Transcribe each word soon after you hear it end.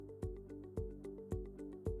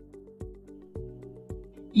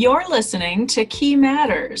You're listening to Key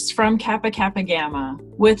Matters from Kappa Kappa Gamma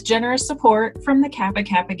with generous support from the Kappa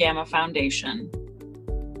Kappa Gamma Foundation.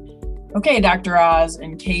 Okay, Dr. Oz,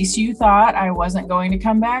 in case you thought I wasn't going to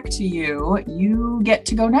come back to you, you get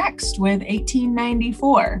to go next with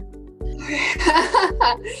 1894.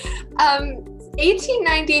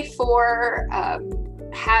 1894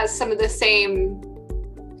 has some of the same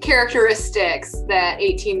characteristics that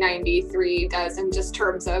 1893 does in just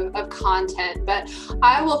terms of content, but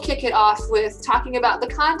I will kick it off with talking about the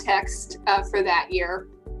context for that year.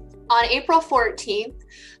 On April 14th,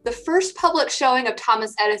 the first public showing of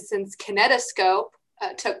Thomas Edison's kinetoscope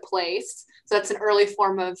took place. So that's an early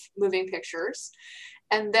form of moving pictures.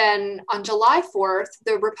 And then on July 4th,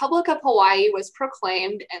 the Republic of Hawaii was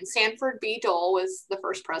proclaimed and Sanford B. Dole was the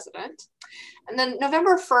first president. And then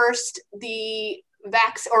November 1st, a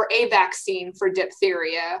vaccine for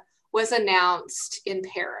diphtheria was announced in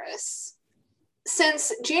Paris.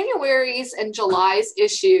 Since January's and July's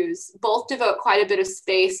issues both devote quite a bit of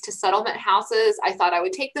space to settlement houses, I thought I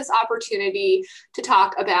would take this opportunity to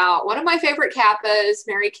talk about one of my favorite Kappas,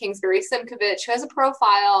 Mary Kingsbury Simkovich, who has a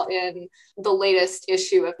profile in the latest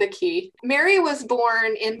issue of The Key. Mary was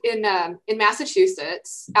born in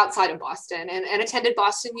Massachusetts, outside of Boston, and attended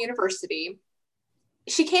Boston University.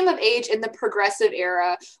 She came of age in the Progressive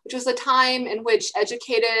Era, which was a time in which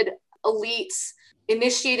educated elites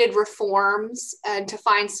initiated reforms and to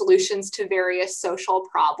find solutions to various social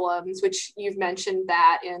problems, which you've mentioned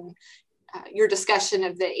that in your discussion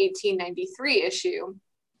of the 1893 issue.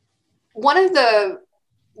 One of the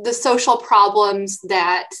social problems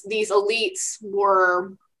that these elites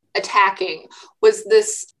were attacking was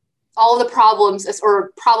all the problems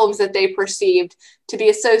that they perceived to be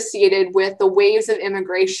associated with the waves of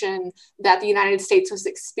immigration that the United States was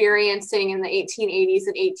experiencing in the 1880s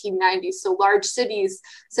and 1890s. So large cities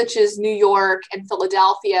such as New York and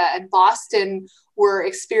Philadelphia and Boston were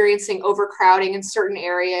experiencing overcrowding in certain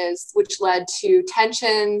areas, which led to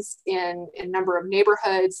tensions in a number of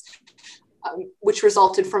neighborhoods, which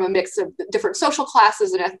resulted from a mix of different social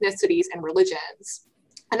classes and ethnicities and religions.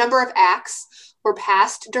 A number of acts were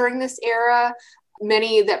passed during this era,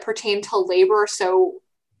 many that pertain to labor. So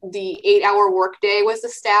the 8-hour workday was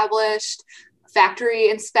established, factory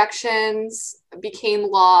inspections became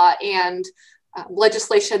law, and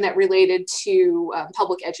legislation that related to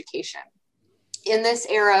public education. In this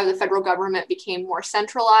era, the federal government became more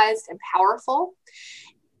centralized and powerful.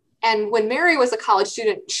 And when Mary was a college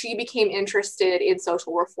student, she became interested in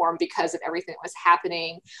social reform because of everything that was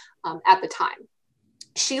happening at the time.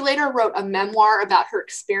 She later wrote a memoir about her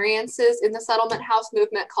experiences in the settlement house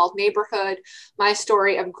movement called Neighborhood, My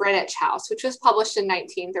Story of Greenwich House, which was published in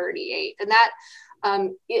 1938. And that, I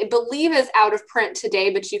believe, is out of print today,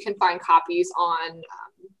 but you can find copies on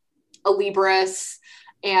Alibris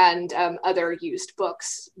and other used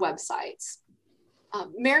books websites.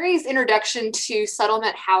 Mary's introduction to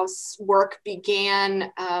settlement house work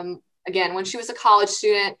began again, when she was a college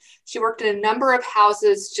student. She worked in a number of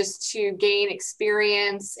houses just to gain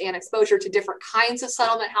experience and exposure to different kinds of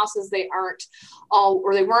settlement houses. They weren't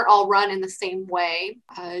all run in the same way.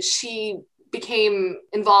 She became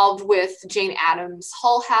involved with Jane Addams'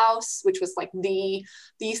 Hull House, which was like the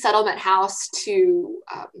settlement house to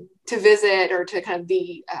visit, or to kind of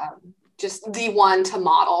just the one to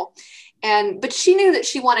model. But she knew that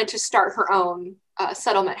she wanted to start her own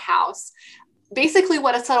settlement house. Basically,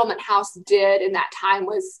 what a settlement house did in that time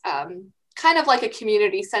was kind of like a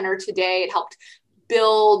community center today. It helped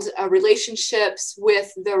build relationships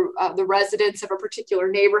with the residents of a particular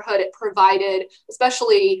neighborhood. It provided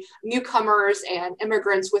especially newcomers and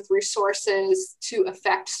immigrants with resources to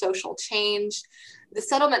affect social change. The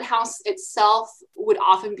settlement house itself would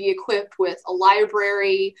often be equipped with a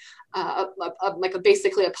library,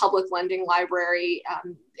 basically a public lending library.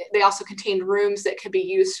 They also contained rooms that could be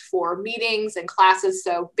used for meetings and classes,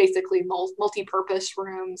 so basically multi-purpose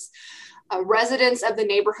rooms. Residents of the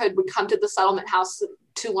neighborhood would come to the settlement house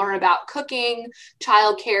to learn about cooking,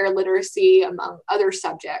 childcare, literacy, among other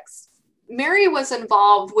subjects. Mary was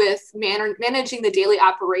involved with managing the daily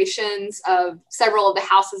operations of several of the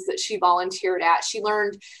houses that she volunteered at. She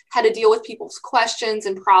learned how to deal with people's questions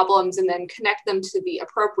and problems and then connect them to the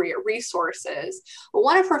appropriate resources. But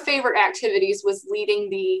one of her favorite activities was leading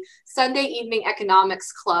the Sunday Evening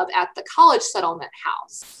Economics Club at the College Settlement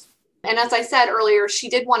House. And as I said earlier, she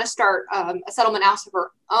did want to start a settlement house of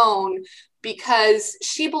her own because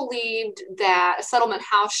she believed that a settlement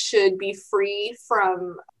house should be free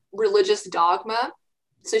from religious dogma.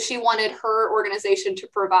 So she wanted her organization to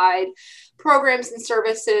provide programs and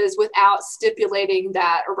services without stipulating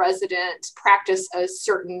that a resident practice a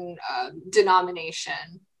certain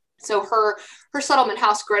denomination. So her settlement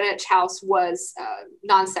house, Greenwich House, was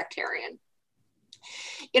non-sectarian.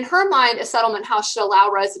 In her mind, a settlement house should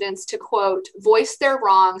allow residents to, quote, voice their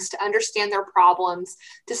wrongs, to understand their problems,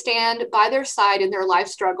 to stand by their side in their life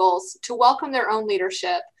struggles, to welcome their own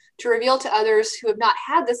leadership, to reveal to others who have not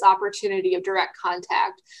had this opportunity of direct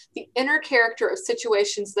contact the inner character of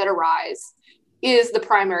situations that arise, is the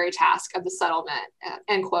primary task of the settlement,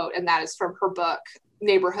 end quote. And that is from her book,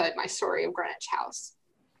 Neighborhood, My Story of Greenwich House.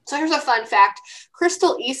 So here's a fun fact.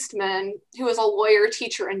 Crystal Eastman, who was a lawyer,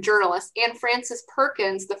 teacher, and journalist, and Frances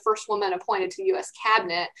Perkins, the first woman appointed to the U.S.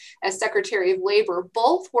 Cabinet as Secretary of Labor,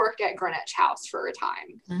 both worked at Greenwich House for a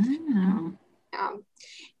time.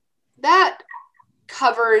 That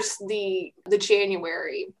covers the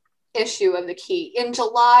January issue of the Key. In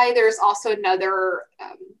July, there's also another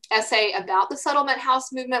essay about the settlement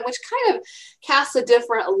house movement, which kind of casts a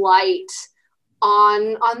different light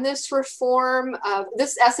on this reform.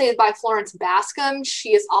 This essay is by Florence Bascom.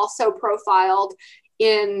 She is also profiled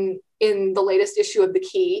in the latest issue of the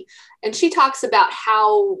Key, and she talks about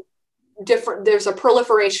how there's a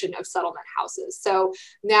proliferation of settlement houses. So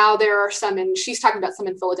now there are she's talking about some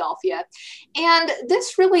in Philadelphia. And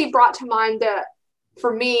this really brought to mind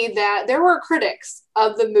for me that there were critics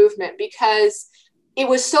of the movement because it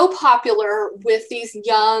was so popular with these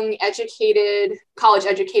young,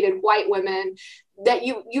 college-educated white women that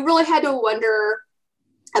you really had to wonder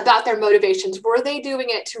about their motivations. Were they doing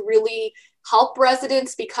it to really help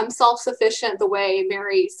residents become self-sufficient the way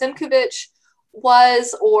Mary Simkovich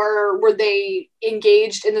was, or were they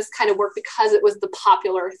engaged in this kind of work because it was the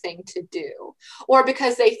popular thing to do, or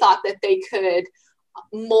because they thought that they could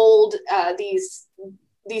mold these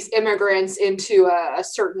immigrants into a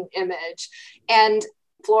certain image? And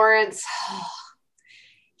Florence,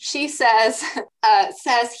 she says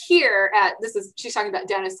here she's talking about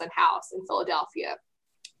Dennison House in Philadelphia.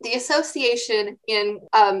 The association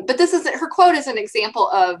but this isn't, her quote is an example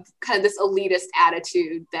of kind of this elitist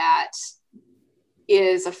attitude that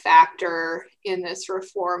is a factor in this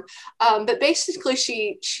reform. But basically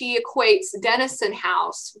she equates Dennison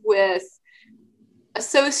House with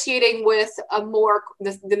associating with a more,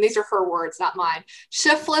 these are her words, not mine,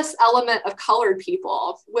 shiftless element of colored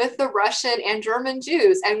people, with the Russian and German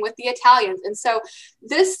Jews and with the Italians. And so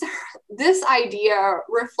this idea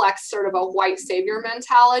reflects sort of a white savior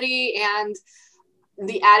mentality and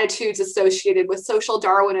the attitudes associated with social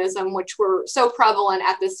Darwinism, which were so prevalent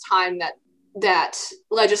at this time that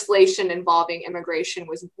legislation involving immigration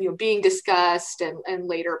was being discussed and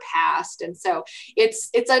later passed. And so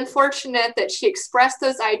it's unfortunate that she expressed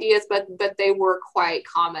those ideas, but they were quite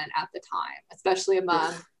common at the time, especially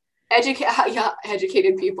among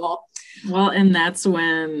educated people. Well, and that's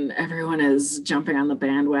when everyone is jumping on the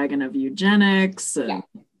bandwagon of eugenics. And,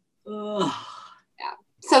 yeah.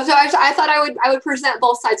 So I thought I would present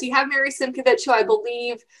both sides. You have Mary Simkovich, who I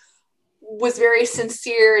believe was very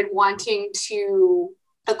sincere in wanting to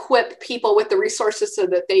equip people with the resources so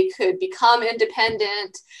that they could become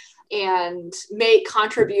independent and make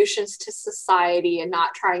contributions to society and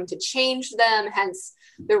not trying to change them. Hence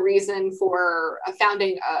the reason for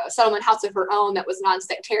founding a settlement house of her own that was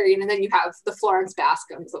non-sectarian. And then you have the Florence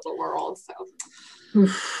Bascoms of the world. So,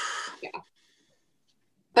 yeah.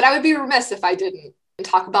 But I would be remiss if I didn't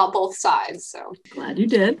talk about both sides. So glad you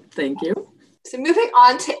did. Thank you. So moving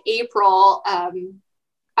on to April,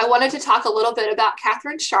 I wanted to talk a little bit about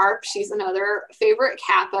Catherine Sharp. She's another favorite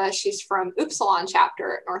Kappa. She's from Upsilon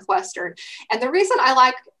chapter at Northwestern. And the reason I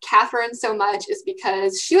like Catherine so much is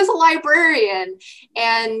because she was a librarian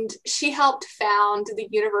and she helped found the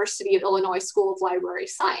University of Illinois School of Library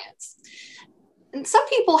Science. And some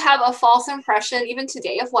people have a false impression, even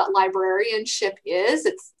today, of what librarianship is.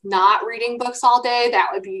 It's not reading books all day. That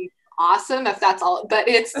would be awesome if that's all, but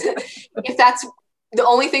if that's the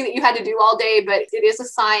only thing that you had to do all day. But it is a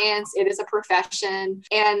science, it is a profession.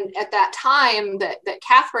 And at that time that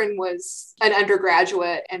Catherine was an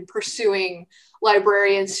undergraduate and pursuing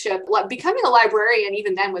librarianship, becoming a librarian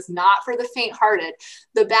even then was not for the faint-hearted.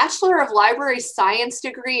 The Bachelor of Library Science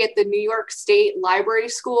degree at the New York State Library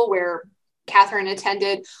School, where Catherine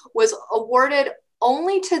attended, was awarded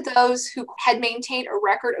only to those who had maintained a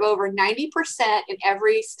record of over 90% in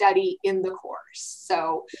every study in the course.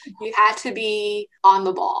 So you had to be on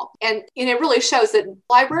the ball. And it really shows that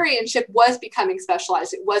librarianship was becoming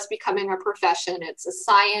specialized. It was becoming a profession. It's a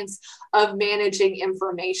science of managing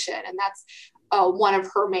information. And that's one of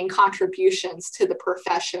her main contributions to the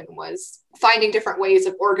profession was finding different ways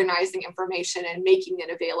of organizing information and making it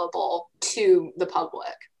available to the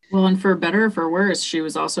public. Well, and for better or for worse, she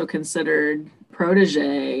was also considered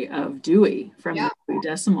protege of Dewey from the Dewey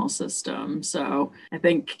Decimal System. So I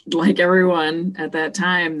think, like everyone at that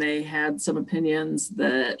time, they had some opinions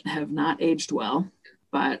that have not aged well.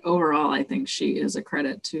 But overall, I think she is a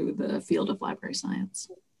credit to the field of library science.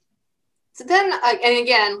 So then, and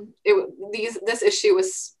again, this issue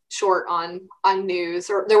was short on news,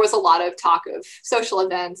 or there was a lot of talk of social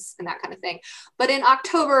events and that kind of thing. But in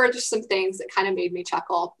October, just some things that kind of made me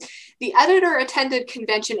chuckle. The editor attended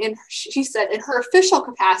convention she said, in her official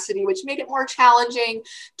capacity, which made it more challenging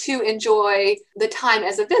to enjoy the time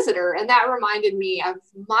as a visitor. And that reminded me of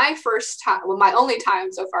my first time, well, my only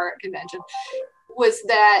time so far at convention, was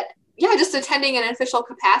that just attending in an official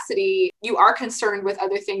capacity, you are concerned with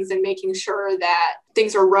other things and making sure that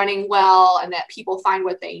things are running well and that people find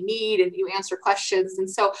what they need and you answer questions. And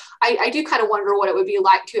so I do kind of wonder what it would be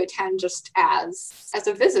like to attend just as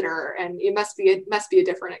a visitor, and it must be a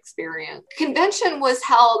different experience. Convention was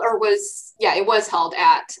held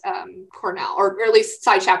at Cornell, or at least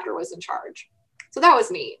Psi Chapter was in charge. So that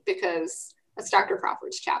was neat because that's Dr.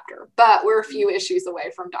 Crawford's chapter, but we're a few issues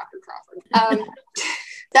away from Dr. Crawford.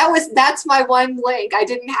 That's my one link. I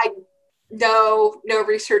no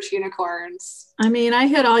research unicorns. I mean, I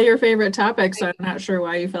hit all your favorite topics, so I'm not sure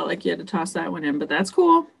why you felt like you had to toss that one in, but that's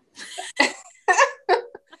cool.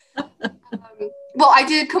 Well, I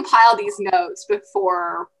did compile these notes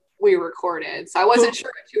before we recorded, so I wasn't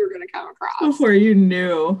sure if you were going to come across. Before you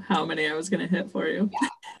knew how many I was going to hit for you.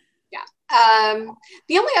 Yeah.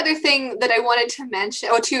 The only other thing that I wanted to mention,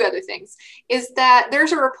 two other things, is that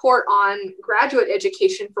there's a report on graduate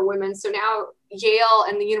education for women. So now Yale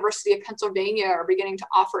and the University of Pennsylvania are beginning to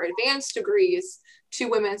offer advanced degrees to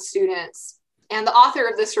women students. And the author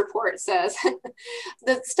of this report says,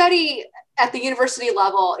 the study at the university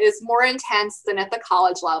level is more intense than at the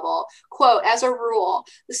college level. Quote, as a rule,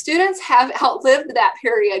 the students have outlived that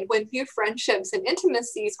period when new friendships and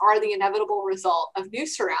intimacies are the inevitable result of new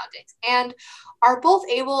surroundings and are both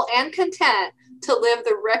able and content to live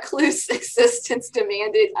the recluse existence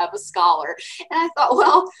demanded of a scholar. And I thought,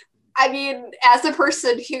 well, I mean, as a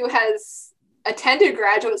person who has attended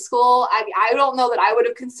graduate school, I don't know that I would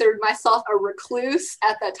have considered myself a recluse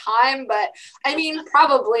at the time, but I mean,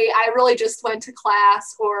 probably I really just went to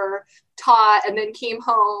class or taught and then came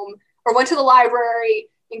home, or went to the library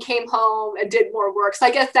and came home and did more work. So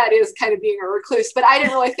I guess that is kind of being a recluse, but I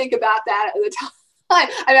didn't really think about that at the time. I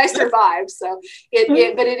mean, I survived, so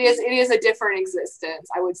but it is a different existence,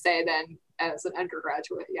 I would say, than as an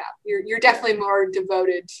undergraduate. Yeah, you're definitely more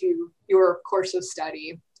devoted to your course of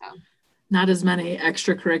study. Not as many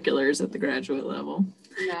extracurriculars at the graduate level.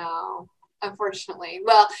 No, unfortunately.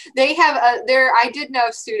 Well, they have I did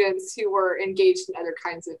know students who were engaged in other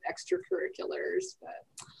kinds of extracurriculars,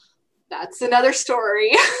 but that's another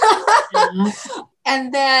story.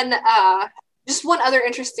 And then just one other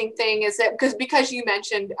interesting thing is that because you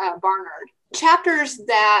mentioned Barnard, chapters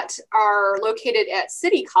that are located at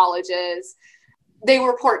city colleges, they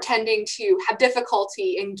report tending to have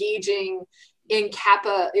difficulty engaging in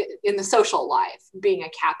Kappa, in the social life, being a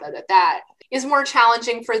Kappa, that is more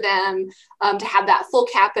challenging for them to have that full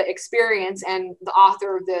Kappa experience. And the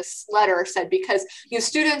author of this letter said, because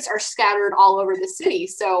students are scattered all over the city,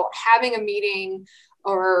 so having a meeting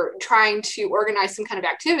or trying to organize some kind of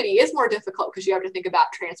activity is more difficult because you have to think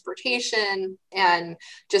about transportation and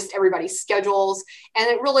just everybody's schedules. And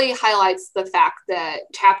it really highlights the fact that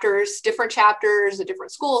different chapters at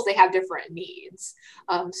different schools, they have different needs.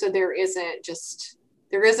 So there isn't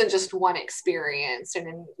just one experience.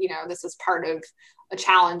 And this is part of a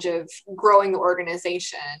challenge of growing the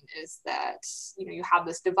organization, is that you have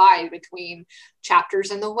this divide between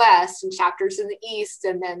chapters in the West and chapters in the East,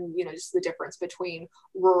 and then just the difference between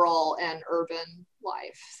rural and urban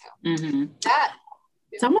life. So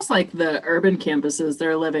it's almost like the urban campuses,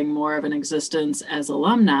 they're living more of an existence as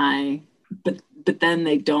alumni, but then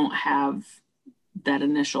they don't have that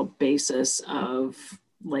initial basis of,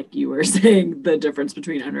 like you were saying, the difference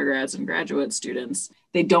between undergrads and graduate students.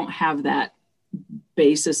 They don't have that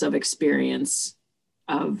basis of experience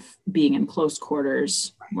of being in close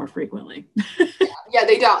quarters more frequently. Yeah,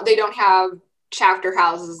 they don't have chapter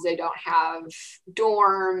houses, they don't have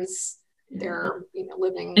dorms. They're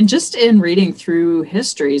living. And just in reading through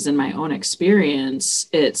histories in my own experience,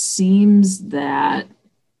 it seems that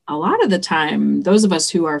a lot of the time, those of us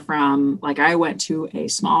who are from, like, I went to a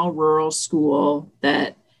small rural school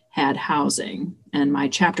that had housing, and my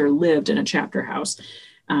chapter lived in a chapter house.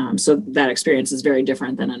 So that experience is very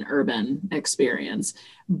different than an urban experience.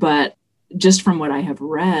 But just from what I have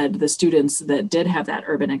read, the students that did have that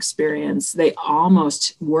urban experience, they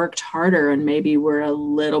almost worked harder and maybe were a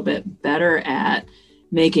little bit better at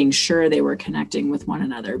making sure they were connecting with one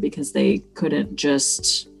another because they couldn't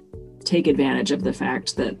just take advantage of the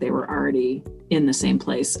fact that they were already in the same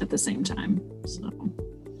place at the same time. So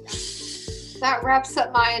that wraps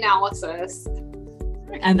up my analysis.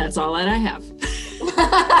 And that's all that I have.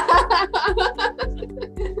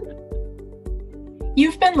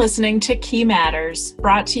 You've been listening to Key Matters,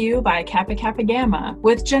 brought to you by Kappa Kappa Gamma,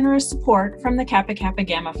 with generous support from the Kappa Kappa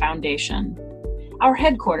Gamma Foundation. Our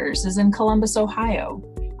headquarters is in Columbus, Ohio.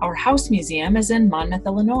 Our house museum is in Monmouth,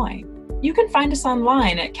 Illinois. You can find us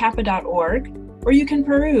online at kappa.org, or you can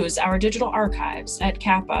peruse our digital archives at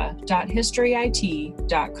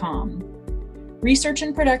kappa.historyit.com. Research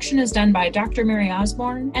and production is done by Dr. Mary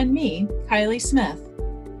Osborne and me, Kylie Smith.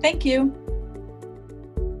 Thank you.